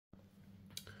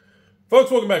Folks,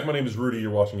 welcome back. My name is Rudy.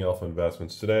 You're watching Alpha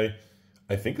Investments. Today,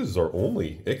 I think this is our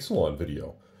only Ixalan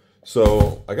video.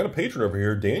 So, I got a patron over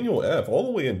here, Daniel F., all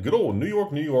the way in good old New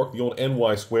York, the old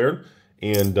NY squared.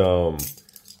 And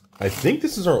I think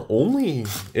this is our only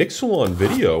Ixalan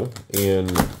video. And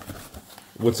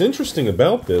what's interesting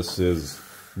about this is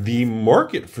the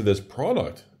market for this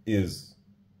product is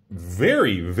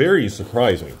very, very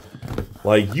surprising.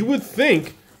 Like, you would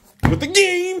think, with the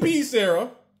game piece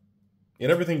era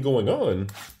and everything going on,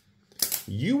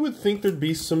 you would think there'd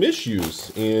be some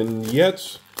issues, and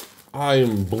yet I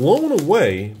am blown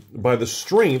away by the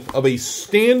strength of a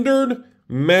standard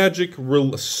magic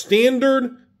release.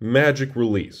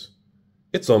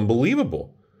 It's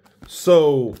unbelievable.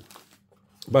 So,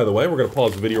 by the way, we're going to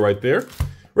pause the video right there.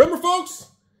 Remember, folks,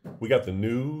 we got the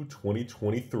new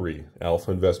 2023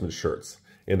 Alpha Investment shirts,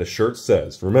 and the shirt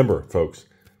says, remember, folks,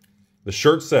 the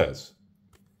shirt says,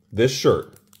 this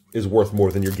shirt is worth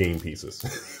more than your game pieces.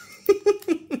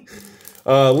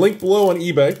 Link below on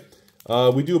eBay.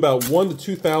 We do about 1,000 to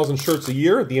 2,000 shirts a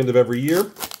year at the end of every year.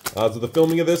 So the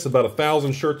filming of this, about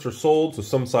 1,000 shirts are sold. So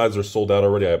some sizes are sold out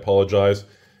already. I apologize.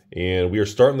 And we are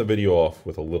starting the video off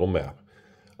with a little map.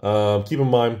 Keep in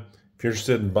mind, if you're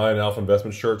interested in buying an Alpha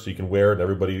Investment shirt so you can wear it and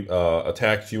everybody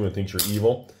attacks you and thinks you're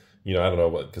evil, you know, I don't know,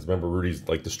 because remember Rudy's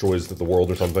like destroys the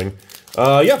world or something.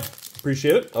 Yeah,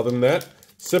 appreciate it. Other than that,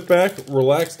 sit back,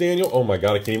 relax, Daniel. Oh my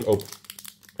God, I can't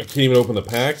even open the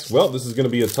packs. Well, this is going to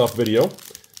be a tough video.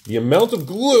 The amount of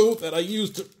glue that I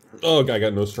used to... Oh, I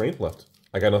got no strength left.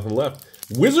 I got nothing left.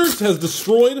 Wizards has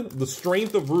destroyed the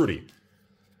strength of Rudy.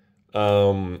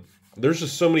 There's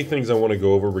just so many things I want to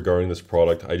go over regarding this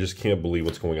product. I just can't believe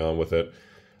what's going on with it.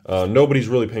 Nobody's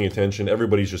really paying attention.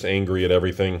 Everybody's just angry at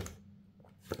everything.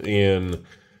 And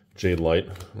Jade Light.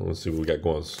 Let's see what we got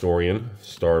going on. Storian,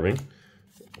 Starving,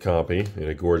 Copy, and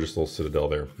a gorgeous little Citadel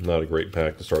there. Not a great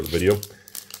pack to start the video.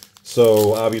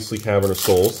 So, obviously, Cavern of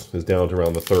Souls is down to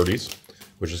around the 30s,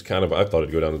 which is kind of, I thought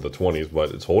it'd go down to the 20s,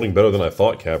 but it's holding better than I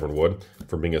thought Cavern would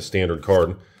for being a standard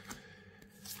card.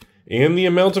 And the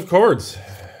amount of cards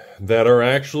that are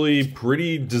actually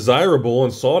pretty desirable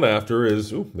and sought after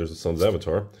is, ooh, there's the Sun's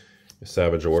Avatar, a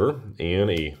Savage Order, and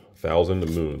a 1,000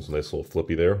 Moons. Nice little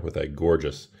flippy there with that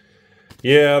gorgeous.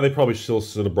 Yeah, they probably still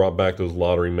should have brought back those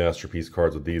Lottery Masterpiece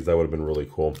cards with these. That would have been really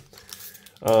cool.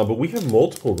 But we have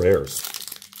multiple rares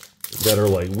that are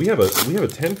like, we have a $10,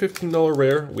 $15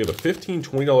 rare, we have a $15,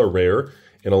 $20 rare,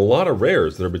 and a lot of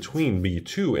rares that are between the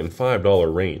 $2 and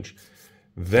 $5 range.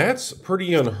 That's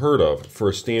pretty unheard of for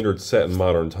a standard set in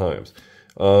modern times.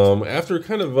 After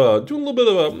kind of doing a little bit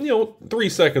of 3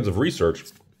 seconds of research,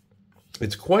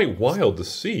 it's quite wild to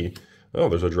see. Oh,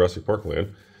 there's a Jurassic Park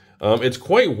land. It's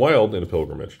quite wild in a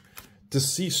pilgrimage to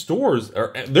see stores.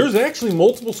 There's actually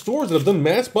multiple stores that have done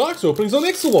mass box openings on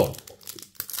Ixalan.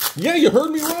 Yeah, you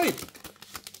heard me right.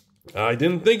 I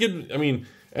didn't think it... I mean,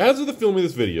 as of the filming of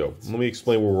this video, let me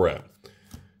explain where we're at.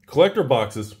 Collector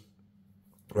boxes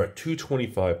are at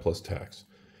 $225 plus tax.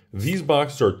 These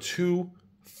boxes are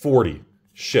 $240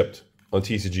 shipped on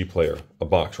TCG Player, a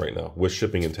box right now, with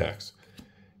shipping and tax.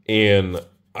 And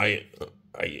I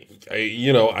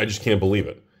just can't believe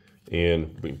it.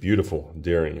 And beautiful,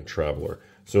 daring traveler.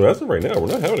 So as of right now, we're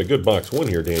not having a good box one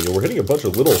here, Daniel. We're hitting a bunch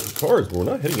of little cards, but we're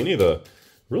not hitting any of the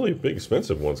really big,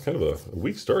 expensive ones. Kind of a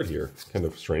weak start here. Kind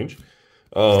of strange.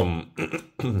 I'm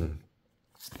blown.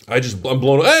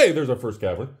 Hey, there's our first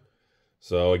Cavern.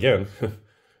 So again,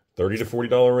 $30 to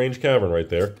 $40 range Cavern right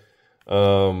there.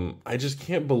 I just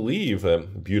can't believe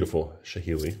that. Beautiful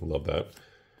Shahili. Love that.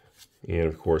 And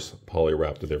of course,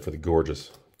 Polyraptor there for the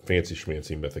gorgeous, fancy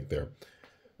schmancy mythic there.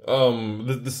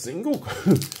 The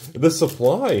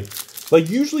supply, like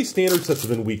usually standard sets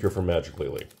have been weaker for Magic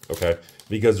lately, okay?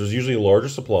 Because there's usually a larger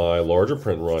supply, larger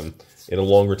print run, and a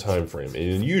longer time frame.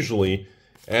 And usually,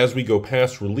 as we go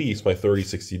past release by 30,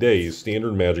 60 days,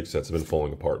 standard Magic sets have been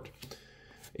falling apart.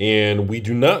 And we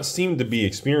do not seem to be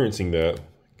experiencing that.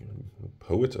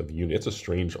 Poet of Unity, it's a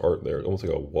strange art there. Almost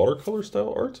like a watercolor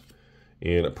style art.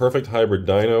 And a perfect hybrid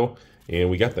dino. And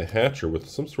we got the Hatcher with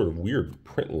some sort of weird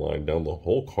print line down the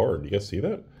whole card. You guys see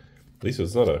that? At least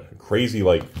it's not a crazy,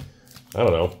 like, I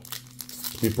don't know.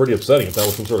 It'd be pretty upsetting if that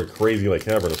was some sort of crazy, like,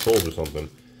 Cavern of Souls or something.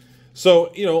 So,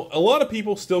 you know, a lot of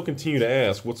people still continue to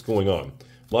ask what's going on.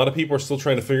 A lot of people are still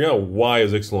trying to figure out why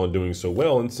is Ixalan doing so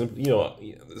well. And, you know,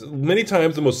 many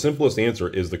times the most simplest answer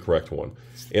is the correct one.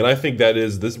 And I think that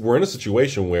is this. We're in a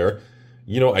situation where,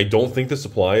 you know, I don't think the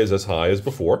supply is as high as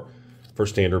before for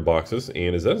standard boxes.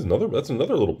 And that's another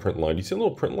little print line. You see a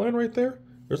little print line right there?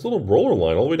 There's a little roller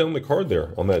line all the way down the card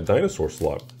there on that dinosaur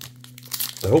slot.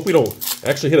 I hope we don't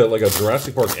actually hit like a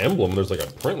Jurassic Park emblem. There's like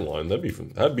a print line.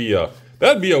 That'd be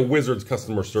a Wizards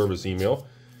customer service email.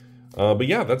 But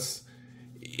yeah, that's,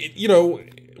 you know,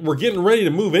 we're getting ready to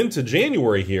move into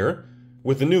January here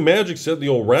with the new Magic set, the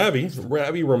old Ravi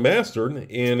Remastered,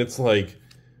 and it's like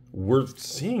we're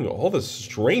seeing all this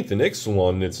strength in Ixalan,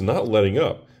 and it's not letting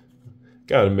up.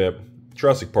 Gotta admit,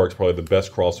 Jurassic Park's probably the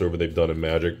best crossover they've done in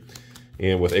Magic,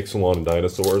 and with Ixalan and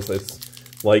dinosaurs,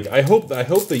 it's like I hope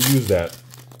they use that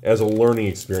as a learning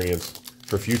experience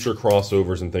for future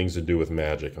crossovers and things to do with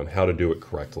Magic on how to do it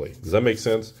correctly. Does that make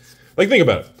sense? Like, think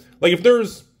about it. Like, if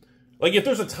there's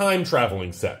a time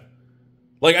traveling set,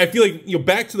 like, I feel like, you know,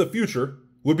 Back to the Future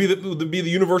would be the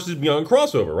Universes Beyond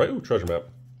crossover, right? Ooh, treasure map.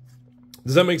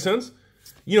 Does that make sense?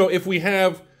 You know, if we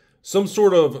have some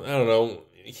sort of, I don't know,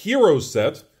 Heroes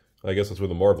set, I guess that's where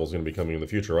the Marvel's going to be coming in the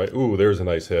future, right? Ooh, there's a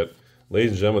nice hit.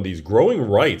 Ladies and gentlemen, these Growing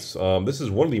Rights, this is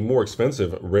one of the more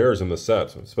expensive rares in the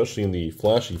set, especially in the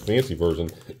flashy, fancy version.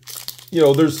 You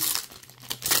know,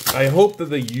 I hope that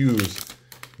they use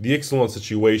the Ixalan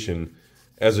situation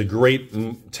as a great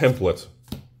template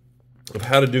of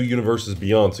how to do Universes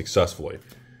Beyond successfully.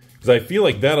 Because I feel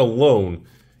like that alone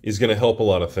is going to help a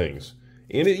lot of things.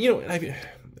 And, you know,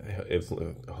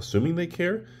 assuming they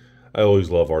care, I always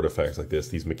love artifacts like this,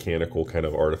 these mechanical kind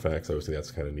of artifacts. I always think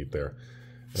that's kind of neat there.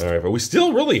 All right, but we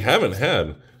still really haven't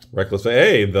had Reckless.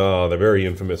 Hey, the very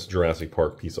infamous Jurassic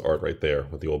Park piece of art right there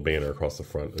with the old banner across the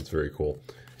front. It's very cool.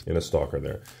 And a stalker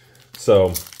there.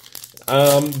 So,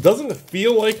 doesn't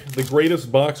feel like the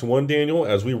greatest box one, Daniel.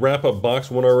 As we wrap up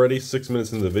box one already, 6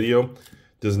 minutes into the video,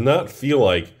 does not feel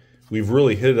like we've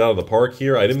really hit it out of the park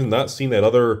here. I did not seen that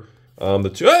other, the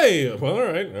two. Hey, well, all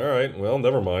right. Well,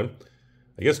 never mind.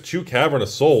 I guess 2 Cavern of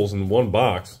Souls in one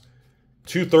box.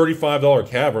 2 $35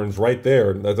 caverns right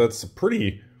there. That's a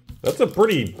pretty, I don't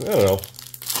know.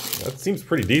 That seems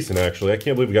pretty decent, actually. I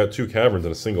can't believe we got 2 caverns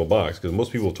in a single box, because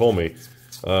most people told me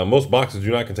most boxes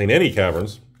do not contain any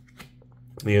caverns.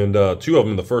 And 2 of them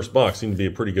in the first box seem to be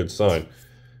a pretty good sign.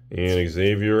 And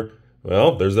Xavier,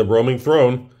 well, there's the Roaming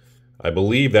Throne. I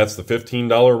believe that's the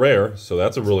 $15 rare, so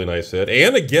that's a really nice hit.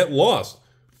 And a Get Lost.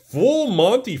 Full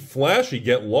Monty flashy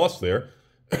Get Lost there.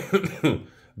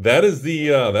 That's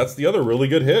the other really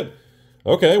good hit.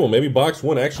 Okay, well, maybe box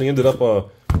one actually ended on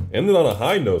a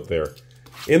high note there.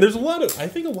 And there's I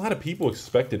think a lot of people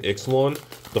expected Ixalan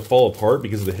to fall apart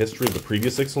because of the history of the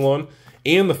previous Ixalan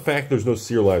and the fact there's no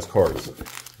serialized cards.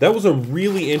 That was a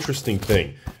really interesting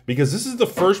thing, because this is the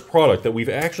first product that we've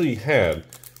actually had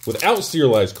without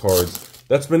serialized cards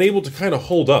that's been able to kind of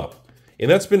hold up. And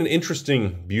that's been an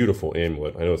interesting, beautiful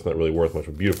amulet. I know it's not really worth much,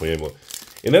 but beautiful amulet.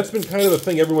 And that's been kind of the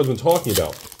thing everyone's been talking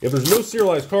about. If there's no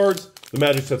serialized cards, the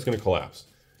Magic set's going to collapse.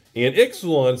 And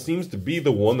Ixalan seems to be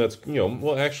the one that's, you know,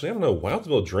 well, actually, I don't know,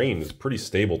 Wildsville Drain is pretty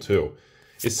stable too.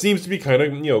 It seems to be kind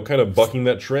of, you know, kind of bucking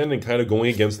that trend and kind of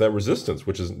going against that resistance,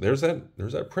 which is, there's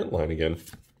that print line again.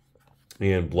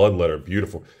 And Bloodletter,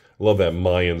 beautiful. I love that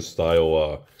Mayan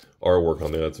style artwork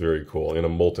on there. That's very cool. And a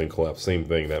Molten Collapse, same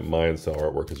thing. That Mayan style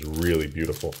artwork is really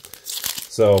beautiful.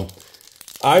 So,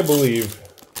 I believe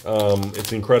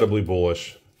it's incredibly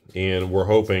bullish, and we're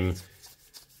hoping,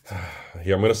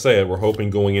 here I'm going to say it, we're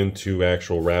hoping going into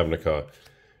actual Ravnica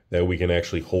that we can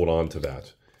actually hold on to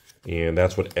that. And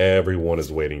that's what everyone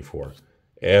is waiting for.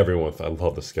 Everyone, I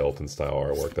love the skeleton style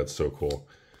artwork. That's so cool.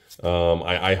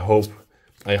 I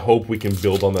hope we can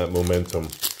build on that momentum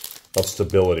of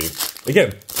stability.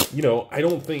 Again, you know, I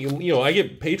don't think, you know, I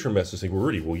get patron messages saying, well,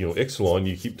 Rudy, well, you know, Ixalan,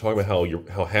 you keep talking about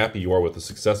how happy you are with the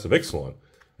success of Ixalan.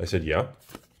 I said, yeah.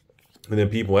 And then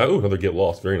people, oh, another Get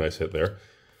Lost. Very nice hit there.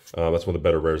 That's one of the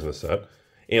better rares in the set.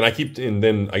 And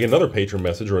then I get another patron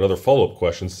message or another follow-up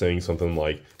question saying something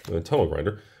like, Tunnel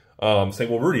Grinder, saying,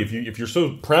 well, Rudy, if you're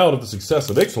so proud of the success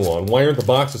of Ixalan, why aren't the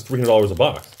boxes $300 a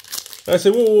box? And I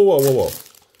say, whoa.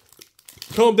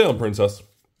 Calm down, princess.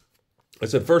 I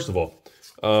said, first of all,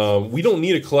 we don't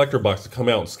need a collector box to come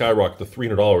out and skyrocket to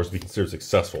 $300 to be considered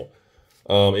successful.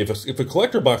 If a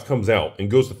collector box comes out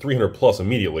and goes to $300 plus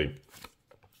immediately,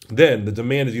 then the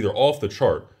demand is either off the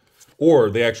chart or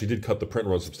they actually did cut the print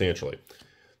run substantially.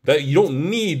 That you don't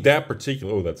need that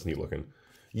particular, oh, that's neat looking.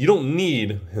 You don't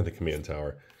need the command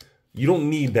tower. You don't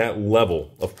need that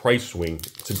level of price swing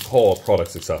to call a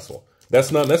product successful.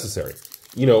 That's not necessary.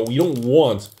 You know, you don't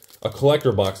want a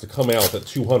collector box to come out at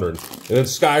 $200 and then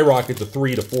skyrocket to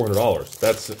 $300 to $400.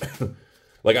 That's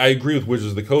like, I agree with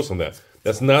Wizards of the Coast on that.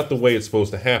 That's not the way it's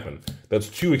supposed to happen. That's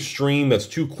too extreme. That's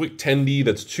too quick tendy.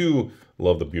 That's too,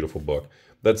 love the beautiful book.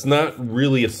 That's not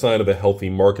really a sign of a healthy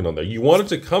market on there. You want it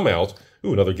to come out.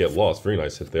 Ooh, another Get Lost. Very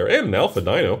nice hit there. And an Alpha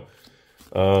Dino.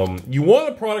 You want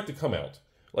a product to come out,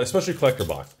 especially collector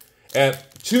box,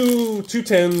 at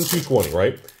 210, 220,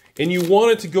 right? And you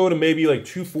want it to go to maybe like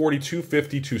 240,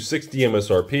 250, 260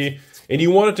 MSRP, and you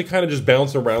want it to kind of just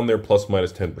bounce around there plus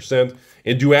minus 10%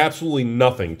 and do absolutely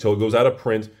nothing till it goes out of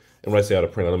print. And when I say out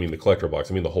of print, I don't mean the collector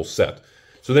box, I mean the whole set.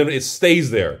 So then it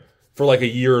stays there for like a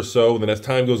year or so, and then as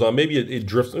time goes on, maybe it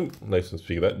drifts, nice to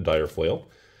speak of that, dire flail.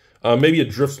 Maybe it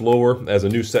drifts lower as a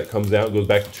new set comes out, goes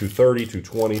back to 230,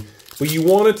 220, but you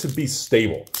want it to be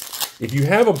stable. If you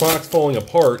have a box falling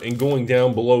apart and going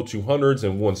down below 200s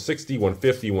and 160,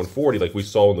 150, 140, like we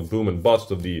saw in the boom and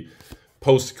bust of the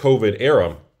post-COVID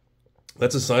era,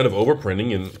 that's a sign of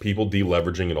overprinting and people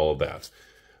deleveraging and all of that.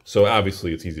 So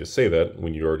obviously it's easy to say that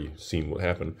when you've already seen what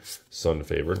happened. Sun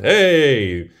favored.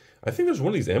 Hey, I think there's one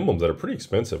of these emblems that are pretty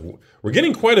expensive. We're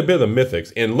getting quite a bit of the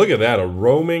mythics, and look at that, a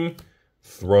roaming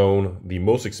throne, the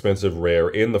most expensive rare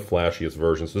in the flashiest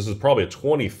version. So this is probably a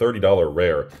 $20, $30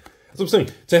 rare. That's what I'm saying.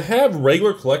 To have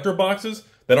regular collector boxes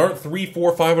that aren't $300,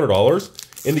 $400,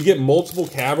 $500, and to get multiple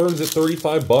caverns at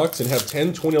 35 bucks and have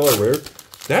 $10, $20 rares,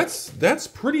 that's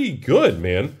pretty good,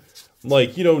 man.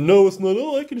 Like, you know, no, it's not,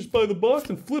 oh, I can just buy the box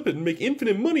and flip it and make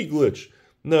infinite money glitch.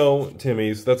 No,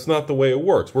 Timmy's, that's not the way it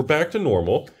works. We're back to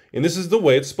normal, and this is the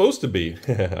way it's supposed to be.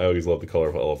 I always love the color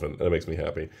of elephant. That makes me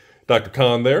happy. Dr.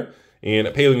 Khan there, and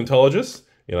a paleontologist,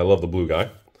 and I love the blue guy.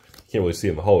 Can't really see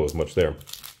in the hollow as much there.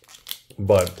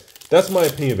 But that's my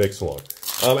opinion of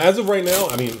Ixalan. As of right now,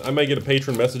 I mean, I might get a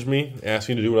patron message me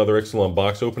asking to do another Ixalan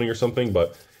box opening or something,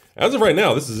 but as of right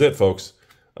now, this is it, folks.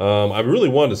 I really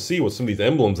wanted to see what some of these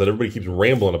emblems that everybody keeps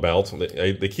rambling about.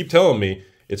 They keep telling me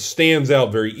it stands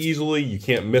out very easily, you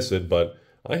can't miss it, but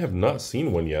I have not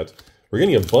seen one yet. We're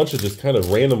getting a bunch of just kind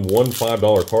of random $1,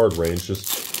 $5 card range.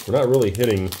 Just, we're not really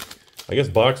hitting, I guess,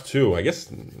 box 2. I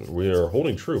guess we are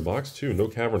holding true. Box 2, no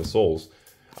Cavern of Souls.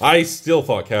 I still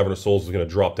thought Cavern of Souls was going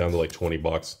to drop down to like 20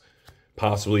 bucks,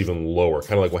 possibly even lower,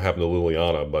 kind of like what happened to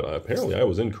Liliana, but apparently I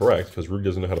was incorrect because Rudy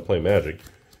doesn't know how to play Magic.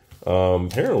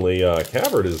 Apparently,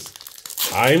 Cavern is,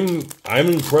 I'm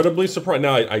incredibly surprised.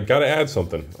 Now, I got to add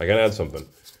something.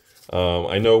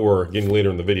 I know we're getting later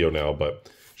in the video now, but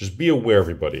just be aware,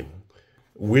 everybody.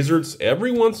 Wizards, every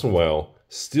once in a while,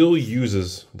 still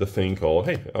uses the thing called,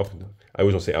 hey, I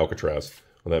always want to say Alcatraz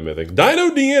on that mythic. Dino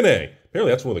DNA!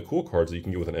 Apparently that's one of the cool cards that you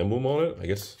can get with an emblem on it. I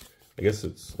guess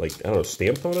it's like, I don't know,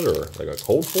 stamped on it or like a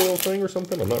cold foil thing or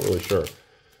something. I'm not really sure.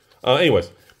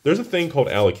 Anyways, there's a thing called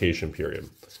allocation period.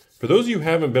 For those of you who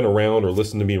haven't been around or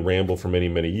listened to me ramble for many,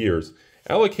 many years,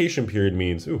 allocation period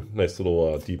means, ooh, nice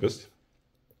little deepest.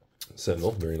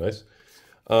 Sentinel, very nice.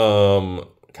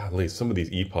 Golly, some of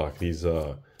these epoch,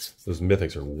 those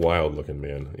mythics are wild looking,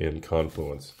 man, in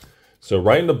Confluence. So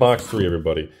right into box 3,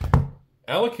 everybody.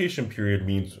 Allocation period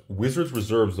means Wizards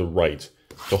reserves the right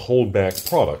to hold back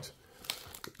product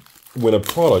when a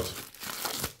product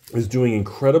is doing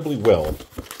incredibly well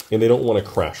and they don't want to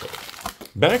crash it.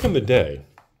 Back in the day,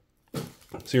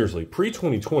 seriously,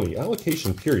 pre-2020,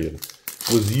 allocation period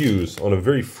was used on a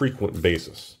very frequent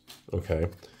basis, okay?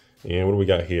 And what do we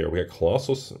got here? We got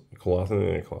Colossus, we're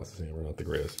not the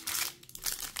greatest.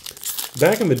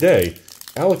 Back in the day,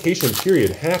 allocation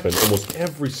period happened almost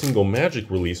every single Magic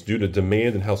release due to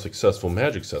demand and how successful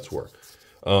Magic sets were.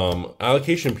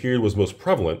 Allocation period was most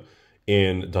prevalent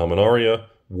in Dominaria,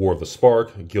 War of the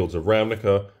Spark, Guilds of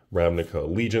Ravnica, Ravnica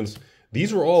Allegiance.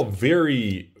 These were all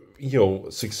very,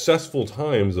 successful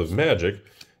times of Magic.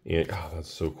 And,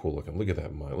 that's so cool looking. Look at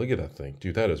that mine. Look at that thing.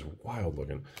 Dude, that is wild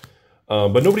looking.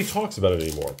 But nobody talks about it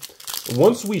anymore.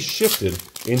 Once we shifted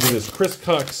into this Chris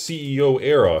Cox CEO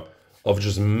era of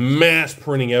just mass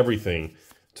printing everything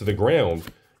to the ground,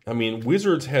 I mean,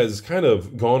 Wizards has kind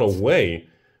of gone away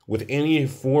with any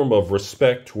form of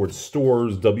respect towards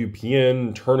stores,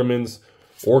 WPN, tournaments,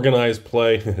 organized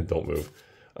play. Don't move.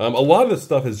 A lot of this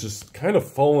stuff has just kind of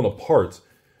fallen apart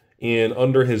and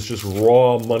under his just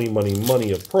raw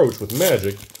money approach with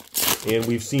Magic, and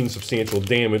we've seen substantial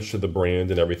damage to the brand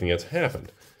and everything that's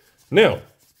happened. Now,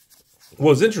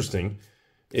 what's interesting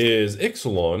is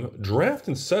Ixalan draft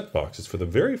and set boxes for the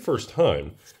very first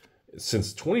time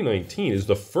since 2019 is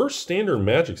the first standard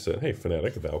Magic set. Hey,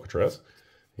 Fanatic of Alcatraz,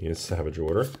 and Savage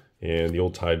Order, and the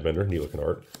old Tidebender, neat looking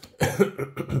art.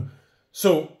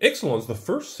 So Ixalan's the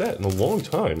first set in a long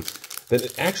time that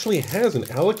it actually has an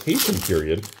allocation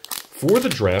period for the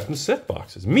draft and set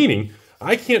boxes. Meaning,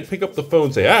 I can't pick up the phone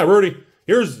and say, Rudy,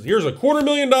 here's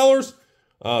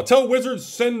 $250,000. Tell Wizards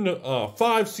send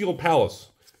 5 Sealed Palace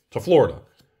to Florida.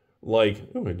 Like,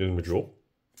 oh, I did a jewel.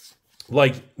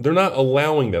 Like, they're not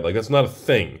allowing that. Like, that's not a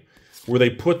thing. Where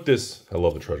they put this, I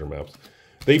love the treasure maps.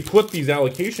 They put these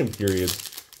allocation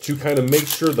periods to kind of make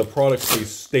sure the product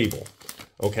stays stable.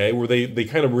 Okay, where they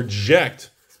kind of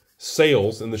reject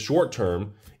sales in the short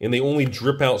term, and they only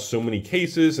drip out so many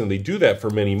cases, and they do that for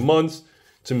many months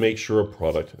to make sure a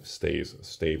product stays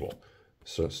stable.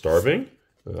 So starving,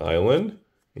 island,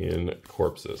 and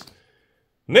corpses.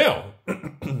 Now,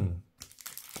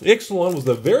 Ixalan was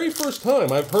the very first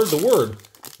time I've heard the word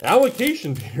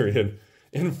allocation period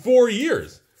in 4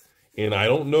 years. And I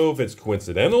don't know if it's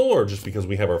coincidental or just because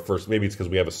we have our first, maybe it's because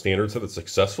we have a standard set that's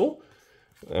successful.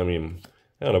 I mean,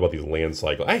 I don't know about these land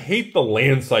cycles. I hate the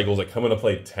land cycles that come into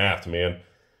play tapped, man.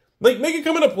 Like, make it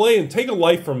come into play and take a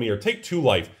life from me or take 2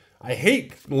 life. I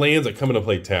hate lands that come into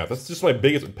play tapped. That's just my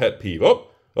biggest pet peeve. Oh,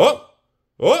 oh,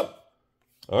 oh.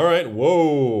 All right,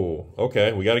 whoa.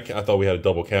 Okay, we got a, I thought we had a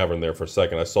double cavern there for a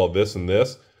second. I saw this and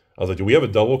this. I was like, do we have a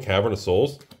double cavern of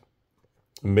souls?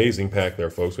 Amazing pack there,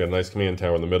 folks. We got a nice command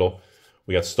tower in the middle.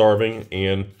 We got starving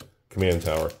and command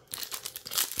tower.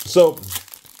 So,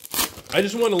 I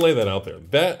just want to lay that out there.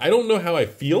 That I don't know how I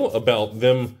feel about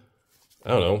them,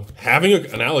 I don't know, having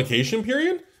an allocation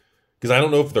period. Because I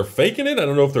don't know if they're faking it. I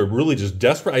don't know if they're really just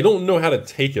desperate. I don't know how to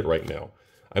take it right now.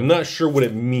 I'm not sure what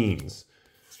it means.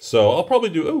 So I'll probably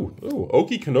do,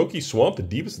 Okefenokee Swamp, the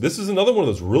deepest. This is another one of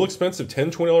those real expensive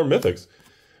 $10, $20 mythics.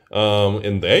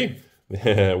 And they,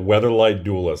 Weatherlight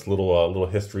Duelist, little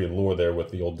history and lore there with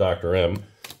the old Dr. M.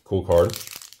 Cool card.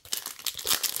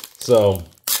 So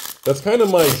that's kind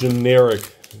of my generic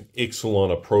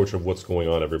Ixalan approach of what's going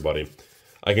on, everybody.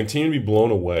 I continue to be blown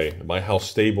away by how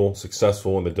stable,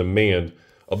 successful, and the demand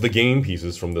of the game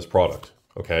pieces from this product,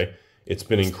 okay? It's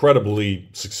been incredibly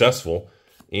successful,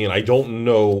 and I don't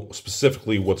know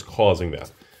specifically what's causing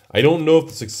that. I don't know if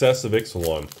the success of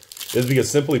Ixalan is because,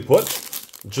 simply put,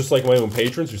 just like my own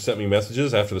patrons who sent me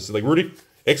messages after this, like, Rudy,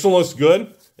 Ixalan looks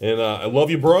good, and I love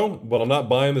you, bro, but I'm not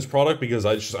buying this product because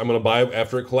I'm going to buy it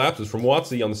after it collapses from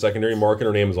WotC on the secondary market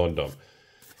or an Amazon dump.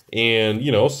 And,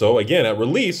 you know, so, again, at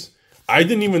release, I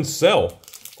didn't even sell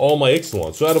all my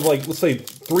Ixalan. So out of, like, let's say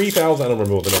 3,000, I don't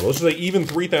remember what the number, let's just say even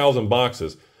 3,000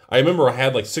 boxes, I remember I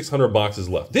had like 600 boxes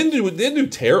left. Didn't do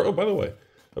terrible. Oh, by the way,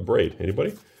 a braid.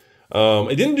 Anybody?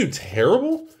 It didn't do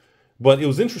terrible, but it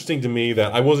was interesting to me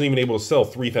that I wasn't even able to sell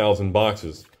 3,000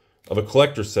 boxes of a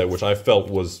collector set, which I felt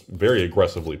was very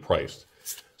aggressively priced.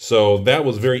 So that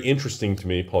was very interesting to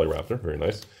me. Polyraptor, very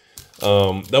nice.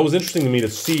 That was interesting to me to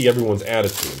see everyone's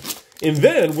attitude. And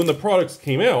then when the products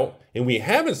came out and we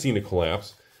haven't seen a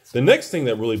collapse, the next thing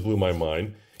that really blew my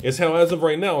mind is how, as of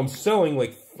right now, I'm selling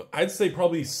like, I'd say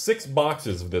probably 6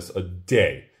 boxes of this a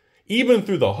day. Even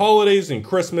through the holidays and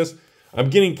Christmas, I'm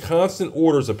getting constant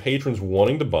orders of patrons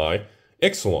wanting to buy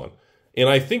Ixalan. And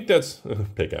I think that's,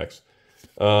 pickaxe.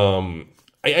 I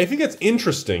think that's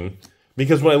interesting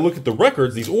because when I look at the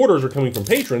records, these orders are coming from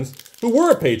patrons who were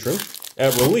a patron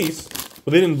at release,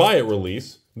 but they didn't buy at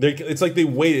release. It's like they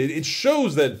waited. It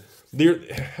shows that they're,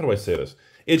 how do I say this?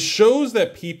 It shows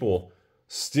that people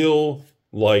still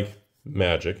like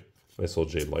Magic. Nice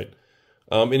little jade light.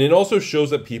 And it also shows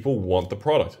that people want the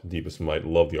product. Deepest Might,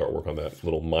 love the artwork on that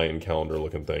little Mayan calendar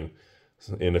looking thing.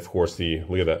 And of course,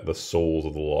 look at that, the Souls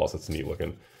of the Lost. That's neat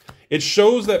looking. It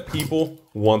shows that people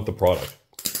want the product.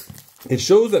 It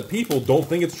shows that people don't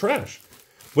think it's trash.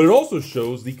 But it also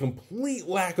shows the complete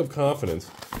lack of confidence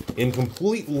and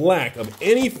complete lack of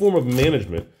any form of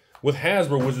management with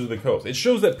Hasbro Wizards of the Coast. It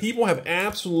shows that people have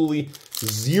absolutely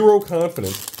zero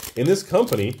confidence in this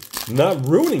company not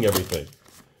ruining everything.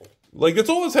 Like, that's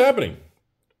all that's happening.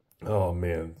 Oh,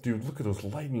 man. Dude, look at those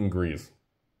lightning greaves.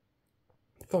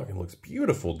 It fucking looks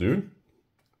beautiful, dude.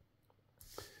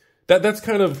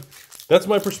 That's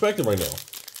my perspective right now.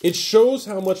 It shows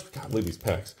how much, God, look at these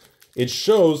packs. It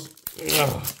shows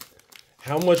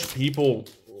how much people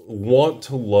want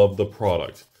to love the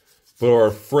product, but are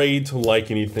afraid to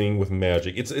like anything with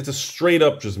Magic. It's a straight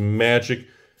up just Magic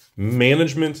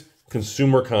management,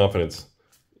 consumer confidence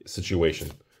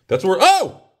situation. That's where,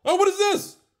 oh, what is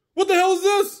this? What the hell is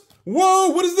this? Whoa,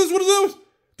 what is this? What is this?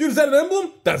 Dude, is that an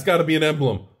emblem? That's got to be an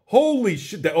emblem. Holy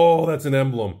shit. Oh, that's an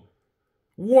emblem.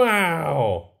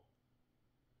 Wow.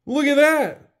 Look at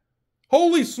that.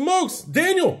 Holy smokes.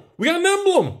 Daniel, we got an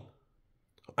emblem.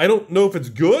 I don't know if it's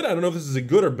good. I don't know if this is a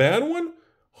good or bad one.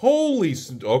 Holy,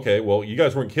 okay, well, you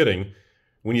guys weren't kidding.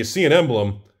 When you see an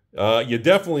emblem, you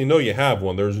definitely know you have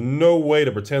one. There's no way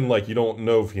to pretend like you don't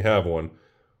know if you have one.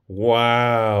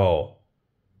 Wow.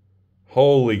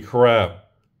 Holy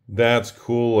crap. That's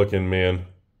cool looking, man.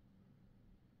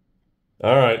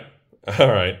 All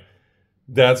right.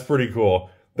 That's pretty cool.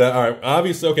 All right,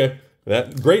 obviously, okay.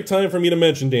 That great time for me to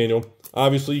mention, Daniel.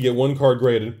 Obviously, you get 1 card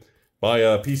graded by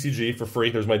PCG for free.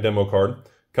 There's my demo card.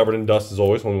 Covered in dust as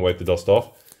always when we wipe the dust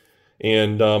off.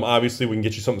 And obviously, we can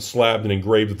get you something slabbed and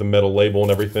engraved with the metal label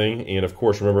and everything. And of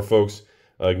course, remember, folks,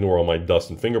 Ignore all my dust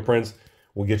and fingerprints.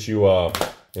 We'll get you,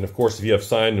 and of course, if you have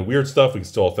signed and weird stuff, we can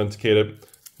still authenticate it.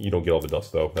 You don't get all the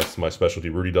dust, though. That's my specialty,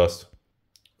 Rudy dust.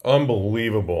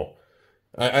 Unbelievable.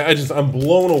 I'm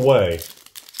blown away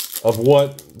of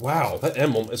what, wow, that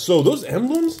emblem. So those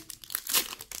emblems,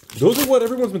 those are what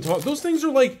everyone's been talking. Those things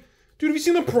are like, dude, have you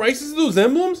seen the prices of those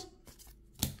emblems?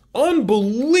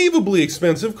 Unbelievably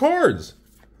expensive cards.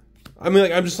 I mean,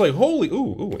 like, I'm just like, holy,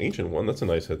 ooh, ancient one. That's a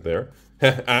nice hit there.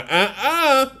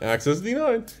 Access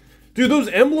denied. Dude, those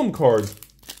emblem cards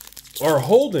are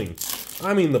holding.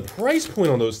 I mean, the price point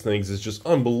on those things is just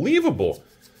unbelievable.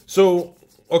 So,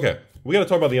 okay, we got to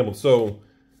talk about the emblem. So,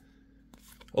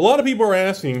 a lot of people are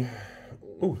asking,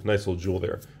 ooh, nice little jewel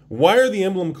there. Why are the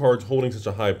emblem cards holding such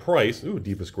a high price? Ooh,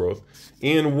 deepest growth.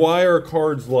 And why are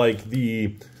cards like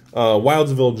the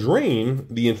Wildsville Drain,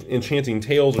 the Enchanting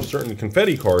Tales, or certain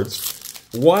confetti cards,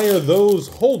 why are those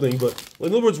holding? But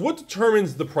in other words, what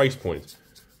determines the price point?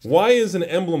 Why is an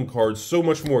emblem card so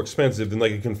much more expensive than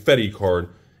like a confetti card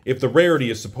if the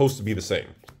rarity is supposed to be the same?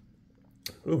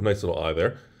 Ooh, nice little eye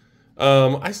there.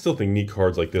 I still think neat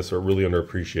cards like this are really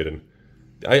underappreciated.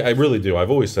 I really do.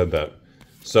 I've always said that.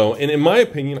 So, and in my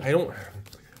opinion,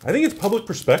 I think it's public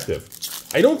perspective.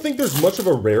 I don't think there's much of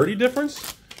a rarity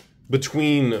difference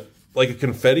between like a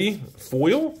confetti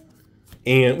foil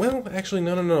and, well, actually,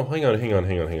 no. Hang on. I'm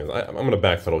going to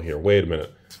backpedal here. Wait a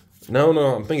minute. No,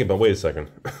 I'm thinking about, wait a second.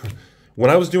 When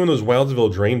I was doing those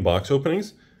Wildsville Drain box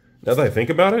openings, now that I think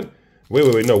about it,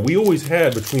 wait, no, we always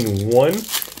had between 1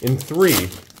 and 3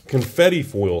 confetti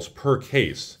foils per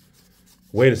case.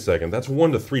 Wait a second, that's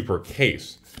 1 to 3 per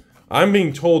case. I'm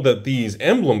being told that these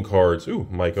emblem cards, ooh,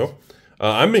 Maiko,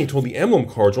 I'm being told the emblem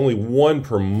cards are only 1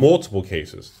 per multiple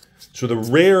cases. So the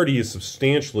rarity is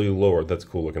substantially lower. That's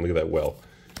cool looking, look at that well.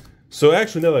 So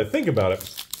actually, now that I think about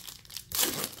it,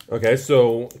 okay,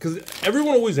 so, because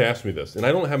everyone always asks me this, and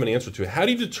I don't have an answer to it. How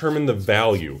do you determine the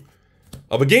value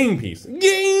of a game piece?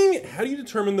 How do you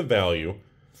determine the value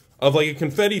of like a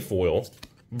confetti foil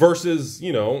versus,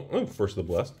 you know, oh, First of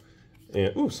the Blessed,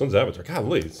 and, ooh, Sun's Avatar.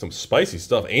 Golly, some spicy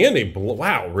stuff, and a,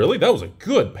 wow, really? That was a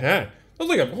good pack. That was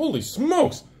like a, holy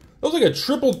smokes. That was like a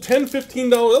triple $10, $15,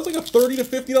 that was like a $30 to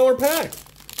 $50 pack.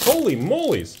 Holy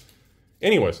molies.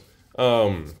 Anyways,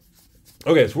 okay,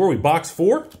 so where are we, box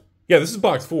 4? Yeah, this is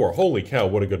box 4. Holy cow,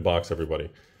 what a good box,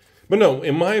 everybody. But no,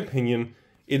 in my opinion,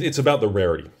 it's about the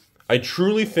rarity. I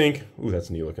truly think, ooh, that's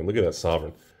neat looking. Look at that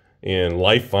Sovereign. And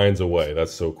life finds a way.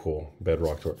 That's so cool.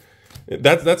 Bedrock tour.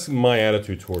 That's my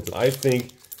attitude towards it. I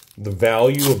think the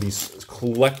value of these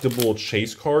collectible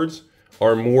chase cards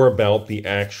are more about the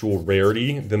actual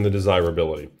rarity than the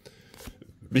desirability.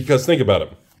 Because think about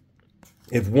it.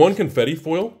 If one confetti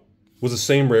foil was the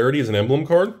same rarity as an emblem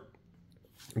card,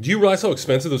 do you realize how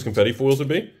expensive those confetti foils would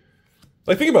be?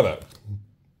 Like, think about that.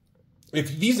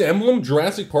 If these emblem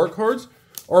Jurassic Park cards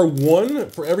are 1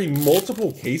 for every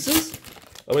multiple cases,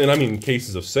 I mean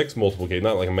cases of 6, multiple cases,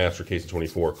 not like a master case of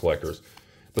 24 collectors.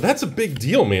 But that's a big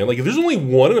deal, man. Like, if there's only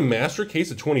 1 in a master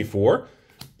case of 24,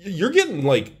 you're getting,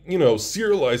 like, you know,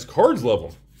 serialized cards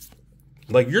level.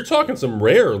 Like, you're talking some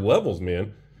rare levels,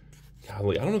 man.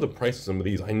 Golly, I don't know the price of some of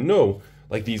these. I know,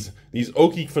 like, these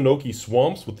Okefenokee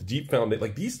Swamps with the deep foundation,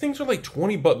 like, these things are like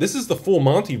 20 bucks. This is the full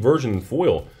Monty version in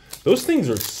foil. Those things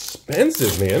are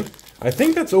expensive, man. I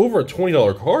think that's over a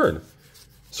 $20 card.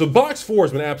 So box 4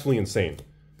 has been absolutely insane.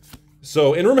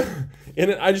 So, and remember,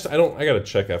 and I gotta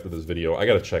check after this video. I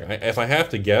gotta check. If I have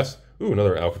to guess, ooh,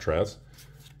 another Alcatraz.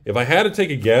 If I had to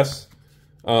take a guess,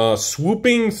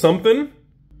 swooping something,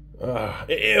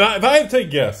 if I had to take a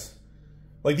guess,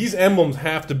 like, these emblems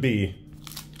have to be,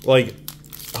 like,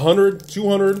 100,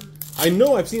 200. I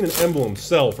know I've seen an emblem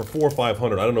sell for $400 or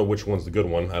 $500. I don't know which one's the good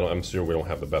one. I'm sure we don't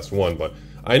have the best one, but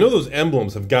I know those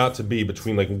emblems have got to be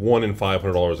between, like, $100 and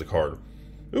 $500 a card.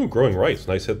 Ooh, Growing Rice,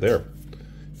 nice hit there.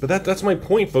 But that's my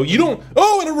point, folks. You don't,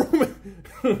 oh,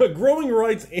 and a Growing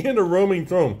Rights and a Roaming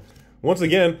Throne. Once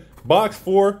again, box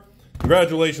 4,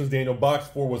 congratulations, Daniel. Box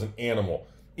 4 was an animal.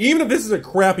 Even if this is a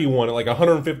crappy one at like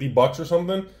 150 bucks or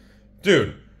something,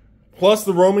 dude, plus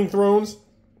the Roaming Thrones,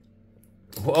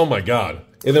 oh my god.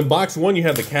 And then box 1, you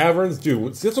had the Caverns.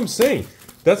 Dude, that's what I'm saying.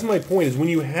 That's my point, is when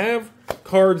you have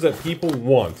cards that people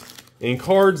want, and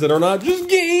cards that are not just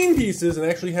game pieces and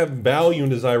actually have value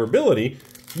and desirability,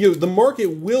 the market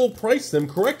will price them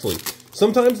correctly.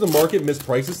 Sometimes the market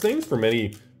misprices things for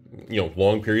many,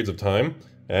 long periods of time.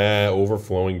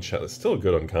 Overflowing chalice. Still a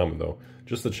good uncommon, though.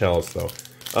 Just the chalice, though.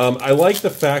 I like the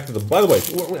fact that by the way,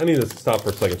 I need to stop for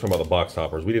a second talking about the box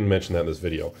toppers. We didn't mention that in this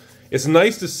video. It's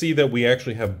nice to see that we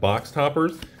actually have box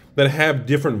toppers that have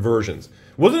different versions.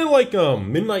 Wasn't it like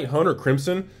Midnight Hunt or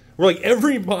Crimson, Where like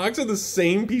every box had the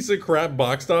same piece of crap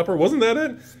box topper. Wasn't that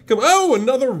it? Oh,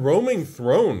 another roaming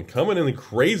throne coming in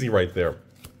crazy right there.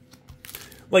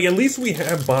 Like at least we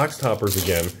have box toppers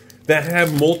again that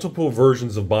have multiple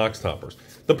versions of box toppers.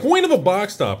 The point of a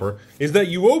box topper is that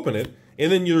you open it,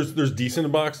 and then there's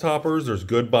decent box toppers, there's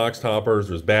good box toppers,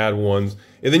 there's bad ones,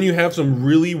 and then you have some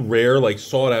really rare, like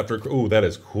sought after. Ooh, that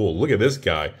is cool. Look at this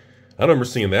guy. I remember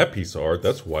seeing that piece of art.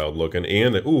 That's wild looking.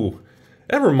 And ooh,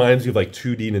 that reminds me of like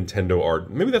 2D Nintendo art.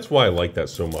 Maybe that's why I like that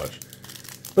so much.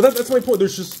 But that's my point.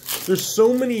 There's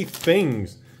so many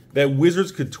things that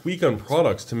Wizards could tweak on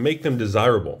products to make them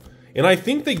desirable. And I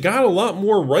think they got a lot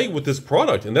more right with this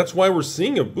product, and that's why we're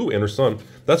seeing Enter Sun.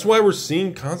 That's why we're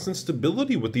seeing constant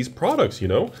stability with these products, you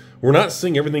know? We're not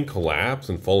seeing everything collapse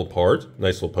and fall apart.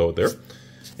 Nice little poet there.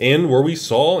 And where we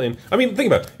saw, and I mean, think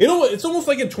about it. You know what? It's almost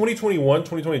like in 2021,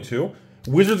 2022,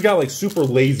 Wizards got like super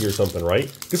lazy or something,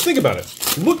 right? Because think about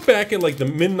it. Look back at like the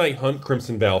Midnight Hunt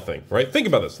Crimson Vow thing, right? Think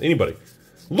about this. Anybody.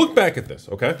 Look back at this,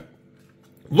 okay?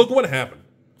 Look what happened,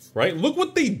 right? Look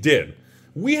what they did.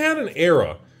 We had an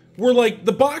era where like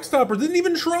the box topper didn't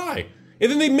even try.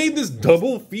 And then they made this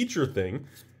double feature thing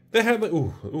that had like,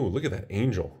 ooh, look at that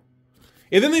angel.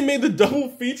 And then they made the double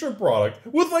feature product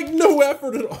with like no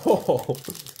effort at all.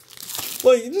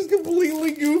 Like just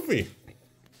completely goofy.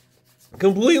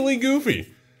 Completely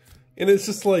goofy. And it's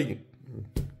just like,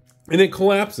 and it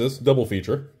collapses, double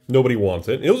feature. Nobody wants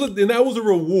it. And that was a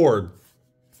reward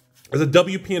as a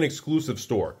WPN exclusive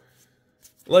store.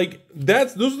 Like,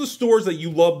 those are the stores that you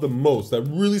love the most, that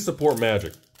really support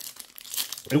Magic.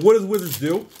 And what does Wizards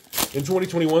do in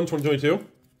 2021, 2022?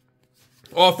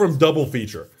 Offer them double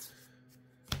feature.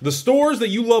 The stores that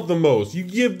you love the most, you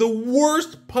give the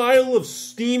worst pile of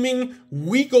steaming,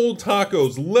 week-old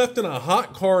tacos left in a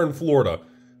hot car in Florida.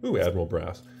 Ooh, Admiral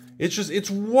Brass. It's just, it's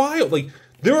wild. Like,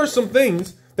 there are some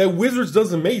things that Wizards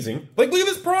does amazing. Like, look at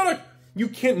this product.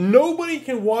 Nobody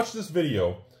can watch this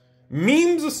video.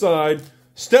 Memes aside,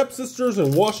 stepsisters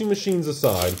and washing machines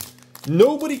aside,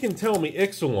 nobody can tell me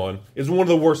Ixalan is one of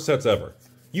the worst sets ever.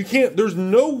 You can't, there's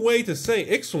no way to say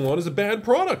Ixalan is a bad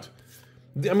product.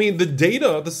 I mean, the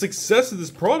data, the success of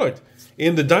this product,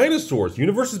 and the dinosaurs,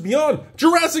 Universes Beyond,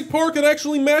 Jurassic Park, it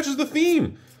actually matches the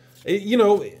theme. You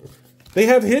know, they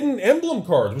have hidden emblem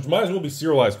cards, which might as well be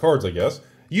serialized cards, I guess.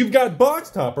 You've got box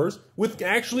toppers with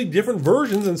actually different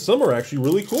versions, and some are actually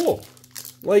really cool.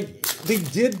 Like, they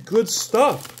did good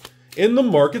stuff. And the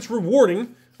market's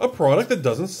rewarding a product that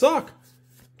doesn't suck.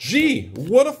 Gee,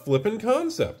 what a flippin'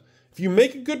 concept. If you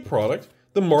make a good product,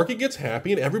 the market gets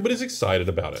happy and everybody's excited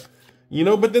about it. You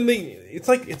know, but then it's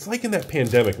like in that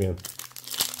pandemic, man.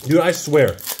 Dude, I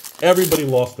swear, everybody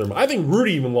lost their mind. I think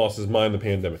Rudy even lost his mind in the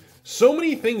pandemic. So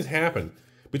many things happened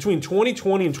between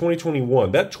 2020 and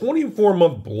 2021. That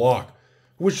 24-month block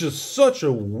was just such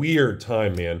a weird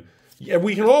time, man. Yeah,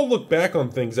 we can all look back on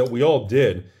things that we all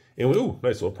did. And ooh,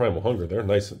 nice little Primal Hunger there.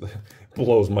 Nice.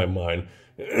 Blows my mind.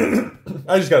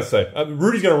 I just gotta say,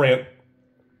 Rudy's gonna rant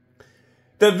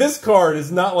that this card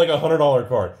is not like a $100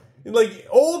 card. Like,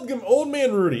 old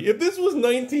man Rudy, if this was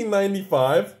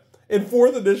 1995 and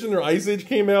 4th edition or Ice Age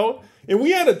came out, and we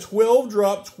had a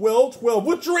 12-drop 12-12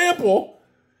 with trample,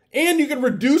 and you could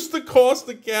reduce the cost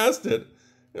to cast it,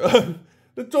 the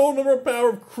total number of power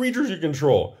of creatures you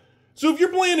control. So if you're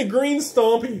playing a green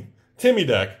Stompy Timmy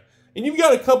deck, and you've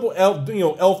got a couple elf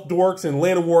dorks and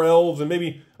Land of War elves, and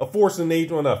maybe a Force and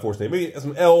Nature, well, not Force and Nature, maybe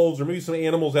some elves, or maybe some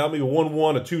animals out, maybe a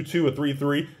 1/1, a 2/2, a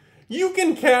 3/3, you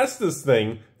can cast this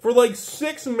thing for like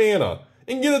 6 mana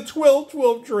and get a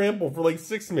 12/12 trample for like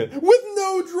 6 mana with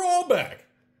no drawback.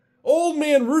 Old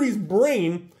man Rudy's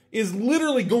brain is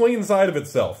literally going inside of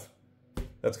itself.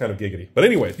 That's kind of giggity. But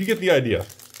anyway, you get the idea.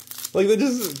 Like,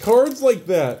 just cards like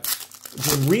that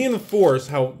to reinforce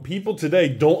how people today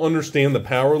don't understand the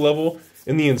power level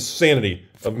and the insanity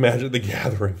of Magic the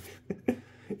Gathering.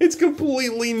 It's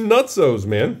completely nutsos,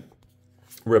 man.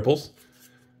 Ripples.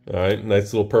 All right,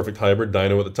 nice little perfect hybrid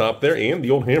dino at the top there, and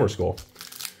the old Hammer Skull.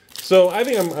 So I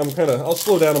think I'm kind of, I'll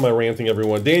slow down on my ranting,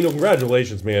 everyone. Daniel,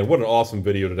 congratulations, man. What an awesome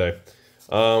video today.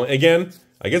 Again,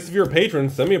 I guess if you're a patron,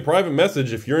 send me a private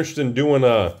message if you're interested in doing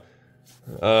an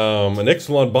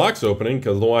Ixalan box opening,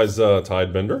 because otherwise,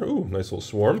 Tidebender. Ooh, nice little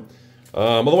swarm.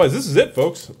 Otherwise, this is it,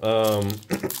 folks.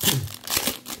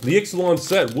 The Ixalan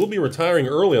set will be retiring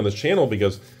early on this channel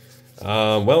because,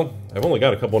 well, I've only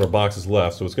got a couple hundred boxes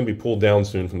left, so it's going to be pulled down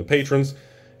soon from the patrons.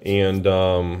 And,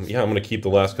 yeah, I'm going to keep the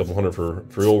last couple hundred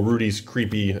for old Rudy's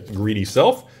creepy, greedy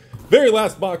self. Very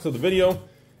last box of the video,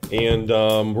 and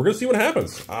we're going to see what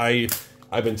happens.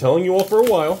 I've been telling you all for a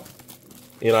while,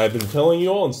 and I've been telling you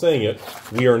all and saying it,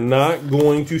 we are not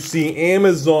going to see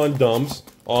Amazon dumps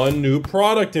on new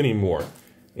product anymore.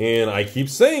 And I keep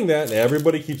saying that, and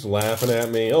everybody keeps laughing at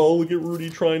me. Oh, look at Rudy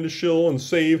trying to shill and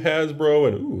save Hasbro,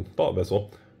 and ooh, thought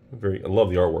vessel. I love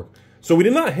the artwork. So we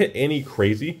did not hit any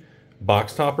crazy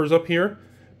box toppers up here,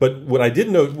 but what I did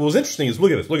note, what was interesting is,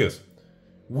 look at this, look at this.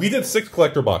 We did 6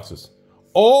 collector boxes.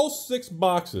 All 6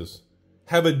 boxes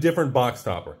have a different box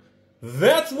topper.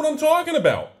 That's what I'm talking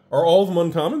about. Are all of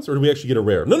them uncommons, or do we actually get a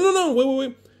rare? No,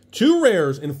 wait. 2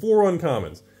 rares and 4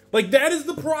 uncommons. Like, that is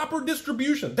the proper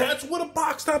distribution. That's what a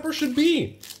box topper should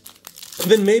be. And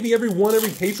then maybe every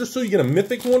case or so you get a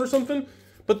mythic one or something.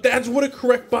 But that's what a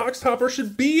correct box topper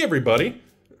should be, everybody.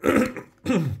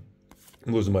 I'm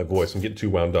losing my voice. I'm getting too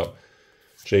wound up.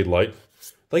 Jade Light.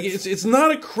 Like, it's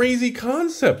not a crazy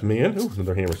concept, man. Ooh,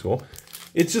 another Hammer Skull.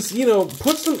 It's just, you know,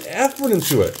 put some effort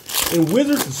into it. And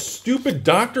Wizards' stupid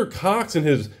Dr. Cox and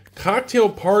his cocktail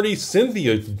party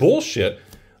Cynthia bullshit.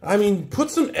 I mean,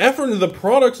 put some effort into the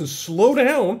products and slow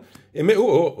down. And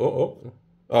oh,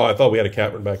 I thought we had a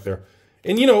Catman back there.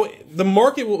 And, you know, the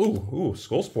market will...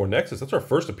 Skullspore Nexus. That's our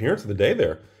first appearance of the day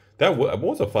there. That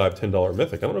was a $5, $10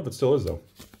 mythic. I don't know if it still is, though.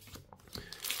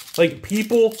 Like,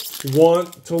 people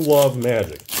want to love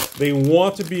Magic. They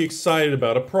want to be excited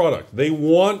about a product. They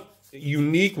want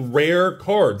unique, rare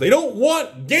cards. They don't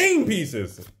want game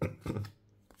pieces.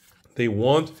 They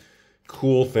want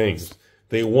cool things.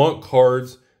 They want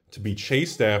cards to be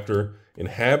chased after and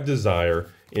have desire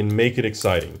and make it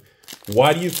exciting.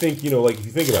 Why do you think, you know, like if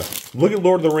you think about it, look at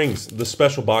Lord of the Rings, the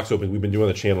special box opening we've been doing on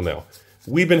the channel now.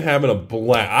 We've been having a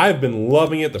blast. I've been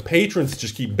loving it. The patrons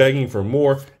just keep begging for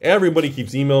more. Everybody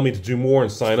keeps emailing me to do more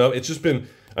and sign up. It's just been,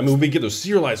 I mean, we've been getting those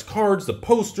serialized cards, the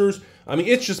posters. I mean,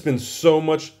 it's just been so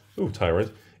much,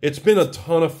 Tyrant. It's been a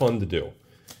ton of fun to do.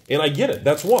 And I get it.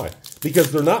 That's why.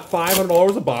 Because they're not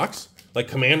 $500 a box, like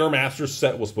Commander Master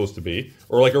set was supposed to be,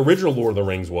 or like original Lord of the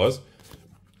Rings was.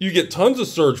 You get tons of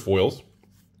Surge foils.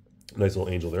 Nice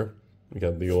little angel there. We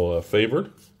got the old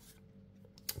Favored.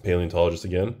 Paleontologist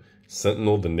again.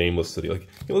 Sentinel, the Nameless City. Like,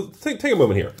 you know, take a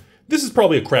moment here. This is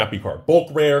probably a crappy card. Bulk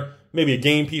rare, maybe a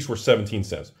game piece worth 17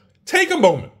 cents. Take a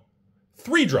moment.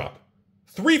 3-drop.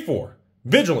 3/4.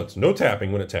 Vigilance, no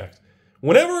tapping when attacked.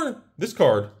 Whenever this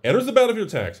card enters the battlefield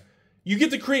attacks, you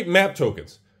get to create map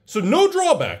tokens. So no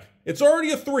drawback. It's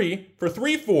already a 3 for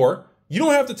 3/4. You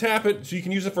don't have to tap it, so you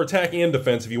can use it for attack and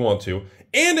defense if you want to.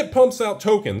 And it pumps out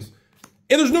tokens,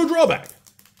 and there's no drawback.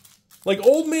 Like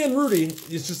Old Man Rudy,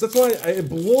 it's just, that's why it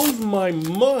blows my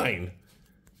mind,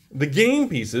 the game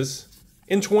pieces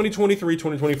in 2023,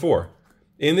 2024.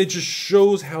 And it just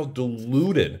shows how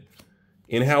diluted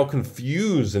and how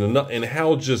confused and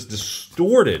how just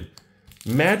distorted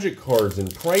Magic cards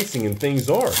and pricing and things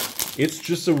are. It's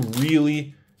just a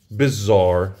really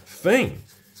bizarre thing.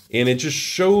 And it just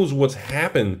shows what's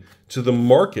happened to the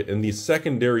market and the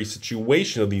secondary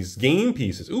situation of these game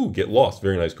pieces. Ooh, Get Lost.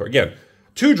 Very nice card. Again,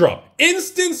 2-drop.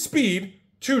 Instant speed.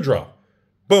 2-drop.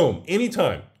 Boom.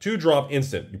 Anytime. 2-drop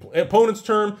instant. Opponent's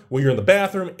turn, when you're in the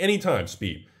bathroom, anytime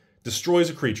speed. Destroys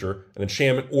a creature, an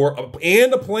enchantment,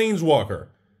 and a planeswalker.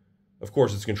 Of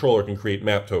course, its controller can create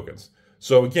map tokens.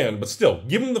 So again, but still,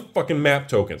 give them the fucking map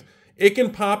tokens. It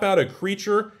can pop out a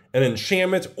creature, an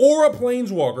enchantment, or a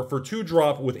planeswalker for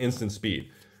 2-drop with instant speed.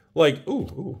 Like,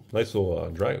 nice little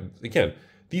dragon. Again,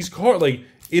 these cards, like,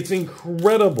 it's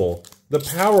incredible the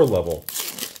power level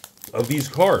of these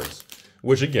cards.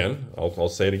 Which again, I'll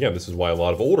say it again, this is why a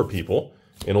lot of older people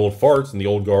and old farts and the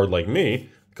old guard like me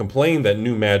complain that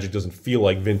new Magic doesn't feel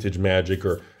like vintage Magic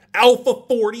or Alpha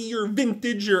 40 or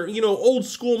vintage or, you know, old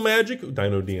school Magic,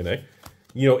 Dino DNA.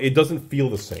 You know, it doesn't feel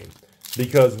the same.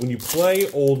 Because when you play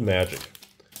old Magic,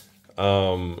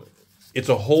 it's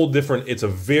a whole different, it's a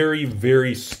very,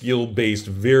 very skill-based,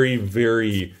 very,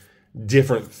 very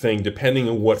different thing depending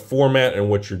on what format and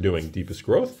what you're doing. Deepest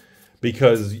Growth.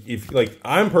 Because if, like,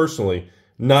 I'm personally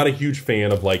not a huge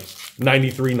fan of, like,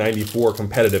 93, 94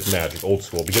 competitive Magic, old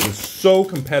school, because it's so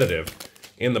competitive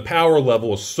and the power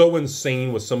level is so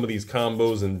insane with some of these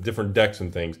combos and different decks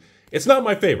and things. It's not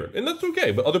my favorite, and that's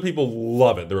okay, but other people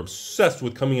love it. They're obsessed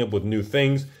with coming up with new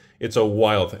things. It's a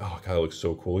wild thing. Oh, God, it looks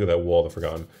so cool. Look at that wall I've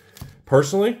forgotten.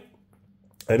 Personally,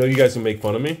 I know you guys can make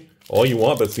fun of me all you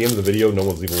want, but it's the end of the video. No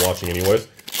one's even watching anyways.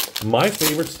 My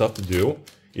favorite stuff to do,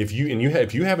 if you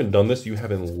haven't done this, you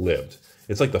haven't lived.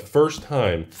 It's like the first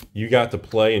time you got to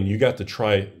play and you got to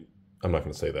try, I'm not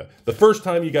going to say that. The first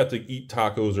time you got to eat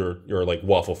tacos or like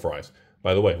waffle fries.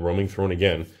 By the way, Roaming Throne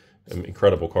again, an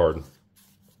incredible card.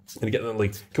 And again,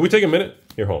 like, can we take a minute?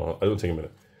 Here, hold on. I don't take a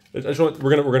minute.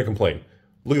 We're gonna complain.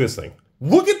 Look at this thing.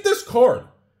 Look at this card.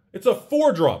 It's a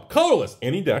 4-drop, colorless,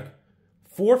 any deck,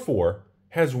 4/4,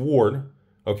 has Ward,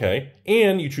 okay,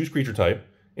 and you choose creature type,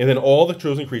 And then all the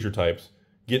chosen creature types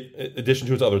get addition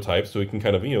to its other types, so it can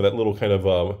kind of, you know, that little kind of,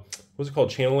 what's it called,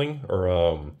 channeling?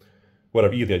 Or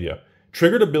whatever, you get the idea.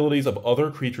 Triggered abilities of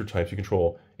other creature types you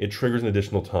control, it triggers an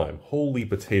additional time. Holy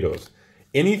potatoes.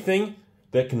 Anything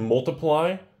that can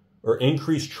multiply or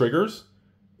increase triggers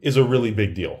is a really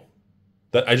big deal.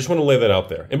 That I just want to lay that out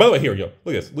there. And by the way, here you go.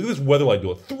 Look at this. Look at this Weatherlight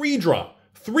Duel. 3-drop.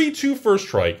 3/2 first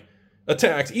strike.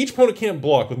 Attacks. Each opponent can't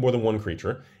block with more than one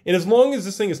creature. And as long as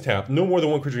this thing is tapped, no more than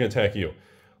one creature can attack you.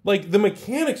 Like, the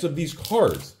mechanics of these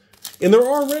cards. And they're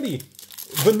already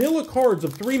vanilla cards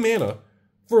of 3 mana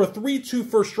for a 3/2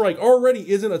 first strike already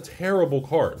isn't a terrible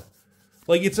card.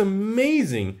 Like, it's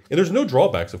amazing. And there's no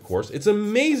drawbacks, of course. It's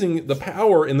amazing the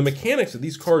power and the mechanics that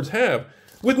these cards have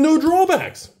with no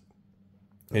drawbacks.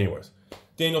 Anyways,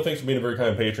 Daniel, thanks for being a very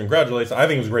kind patron. Congratulations. I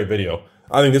think it was a great video.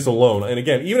 I think this alone, and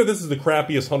again, even if this is the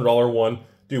crappiest $100 one,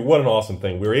 dude, what an awesome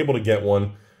thing. We were able to get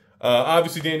one.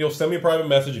 Obviously, Daniel, send me a private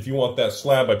message if you want that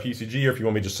slab by PCG, or if you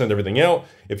want me to just send everything out.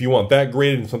 If you want that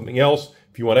graded and something else,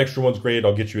 if you want extra ones graded,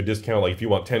 I'll get you a discount. Like if you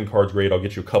want 10 cards graded, I'll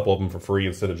get you a couple of them for free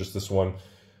instead of just this one.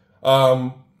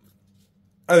 I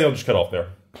think I'll just cut off there.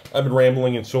 I've been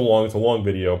rambling in so long. It's a long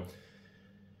video.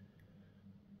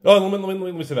 Oh,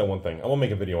 let me say that one thing. I won't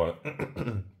make a video on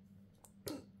it.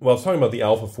 Well, I was talking about the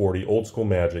Alpha 40, old school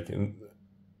Magic, and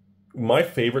my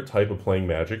favorite type of playing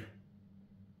Magic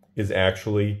is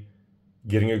actually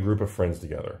getting a group of friends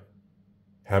together,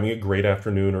 having a great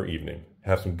afternoon or evening,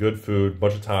 have some good food, a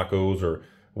bunch of tacos or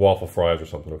waffle fries or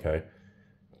something, okay?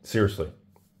 Seriously,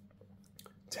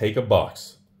 take a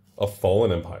box of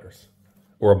Fallen Empires,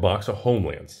 or a box of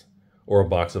Homelands, or a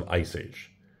box of Ice Age,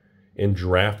 and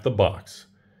draft the box.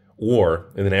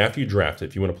 And then after you draft it,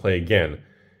 if you want to play again,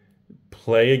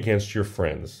 play against your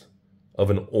friends of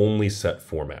an only set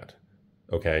format,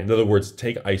 okay? In other words,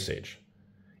 take Ice Age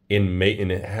and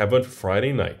have a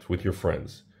Friday night with your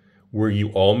friends where you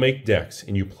all make decks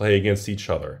and you play against each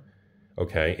other,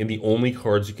 okay? And the only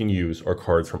cards you can use are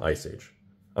cards from Ice Age.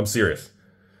 I'm serious.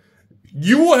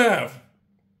 You will have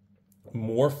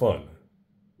more fun.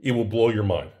 It will blow your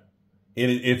mind.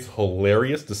 It's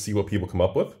hilarious to see what people come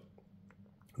up with.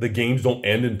 The games don't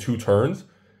end in 2 turns.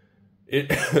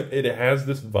 It has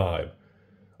this vibe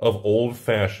of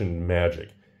old-fashioned Magic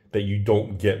that you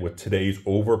don't get with today's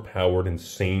overpowered,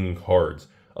 insane cards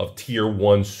of tier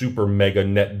 1 super mega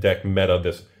net deck meta.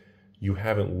 This you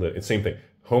haven't lived. It's same thing.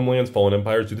 Homelands, Fallen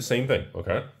Empires do the same thing.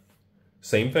 Okay,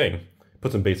 same thing.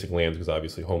 Put some basic lands because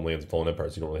obviously Homelands and Fallen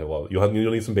Empires you don't really have a lot.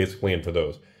 You'll need some basic land for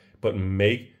those. But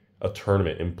make a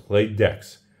tournament and play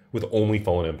decks with only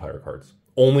Fallen Empire cards,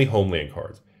 only Homeland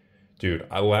cards. Dude,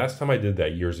 last time I did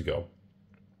that years ago,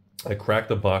 I cracked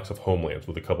a box of Homelands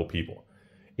with a couple people.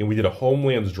 And we did a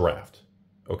Homelands draft,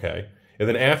 okay? And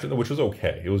then after, which was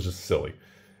okay. It was just silly.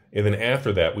 And then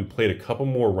after that, we played a couple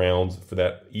more rounds for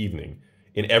that evening.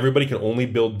 And everybody can only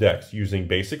build decks using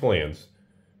basic lands.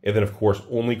 And then, of course,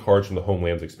 only cards from the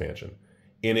Homelands expansion.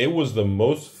 And it was the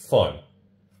most fun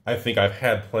I think I've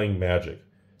had playing Magic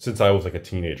since I was like a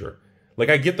teenager. Like,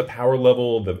 I get the power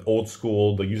level, the old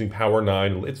school, the using Power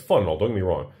 9. It's fun and all, don't get me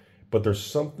wrong. But there's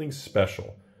something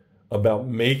special about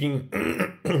making...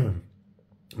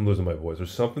 I'm losing my voice.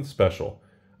 There's something special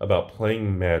about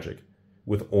playing Magic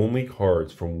with only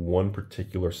cards from one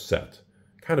particular set,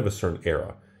 kind of a certain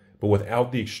era, but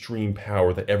without the extreme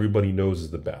power that everybody knows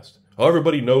is the best. Oh,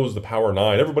 everybody knows the Power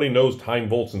 9. Everybody knows Time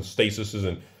Volts and Stasises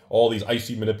and all these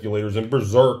icy manipulators and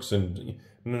Berserks and...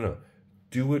 No.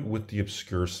 Do it with the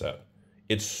obscure set.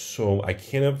 It's so... I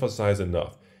can't emphasize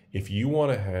enough. If you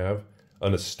want to have a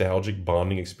nostalgic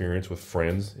bonding experience with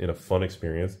friends in a fun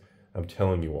experience, I'm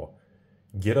telling you all,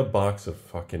 get a box of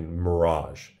fucking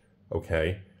Mirage,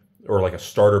 okay? Or like a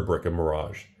starter brick of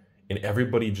Mirage. And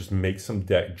everybody just make some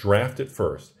deck, draft it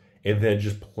first, and then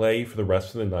just play for the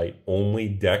rest of the night only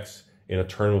decks in a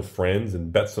tournament with friends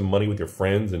and bet some money with your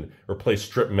friends or play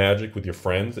strip Magic with your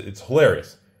friends. It's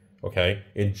hilarious, okay?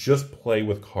 And just play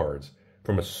with cards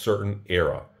from a certain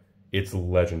era. It's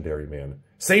legendary, man.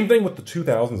 Same thing with the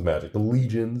 2000s Magic. The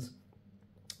Legions,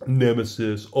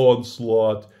 Nemesis,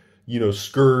 Onslaught, you know,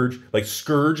 Scourge. Like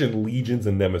Scourge and Legions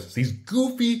and Nemesis. These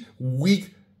goofy,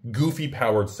 weak, goofy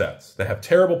powered sets that have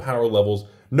terrible power levels,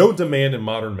 no demand in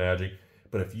modern Magic.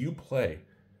 But if you play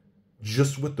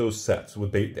just with those sets,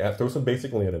 throw some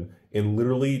basic land in, and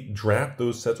literally draft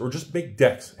those sets, or just make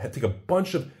decks, take a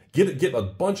bunch of, get a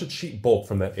bunch of cheap bulk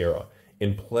from that era,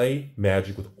 and play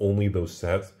Magic with only those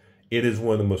sets, it is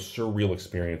one of the most surreal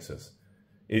experiences.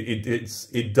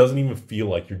 It doesn't even feel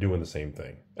like you're doing the same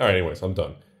thing. All right, anyways, I'm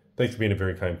done. Thanks for being a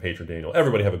very kind patron, Daniel.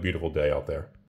 Everybody have a beautiful day out there.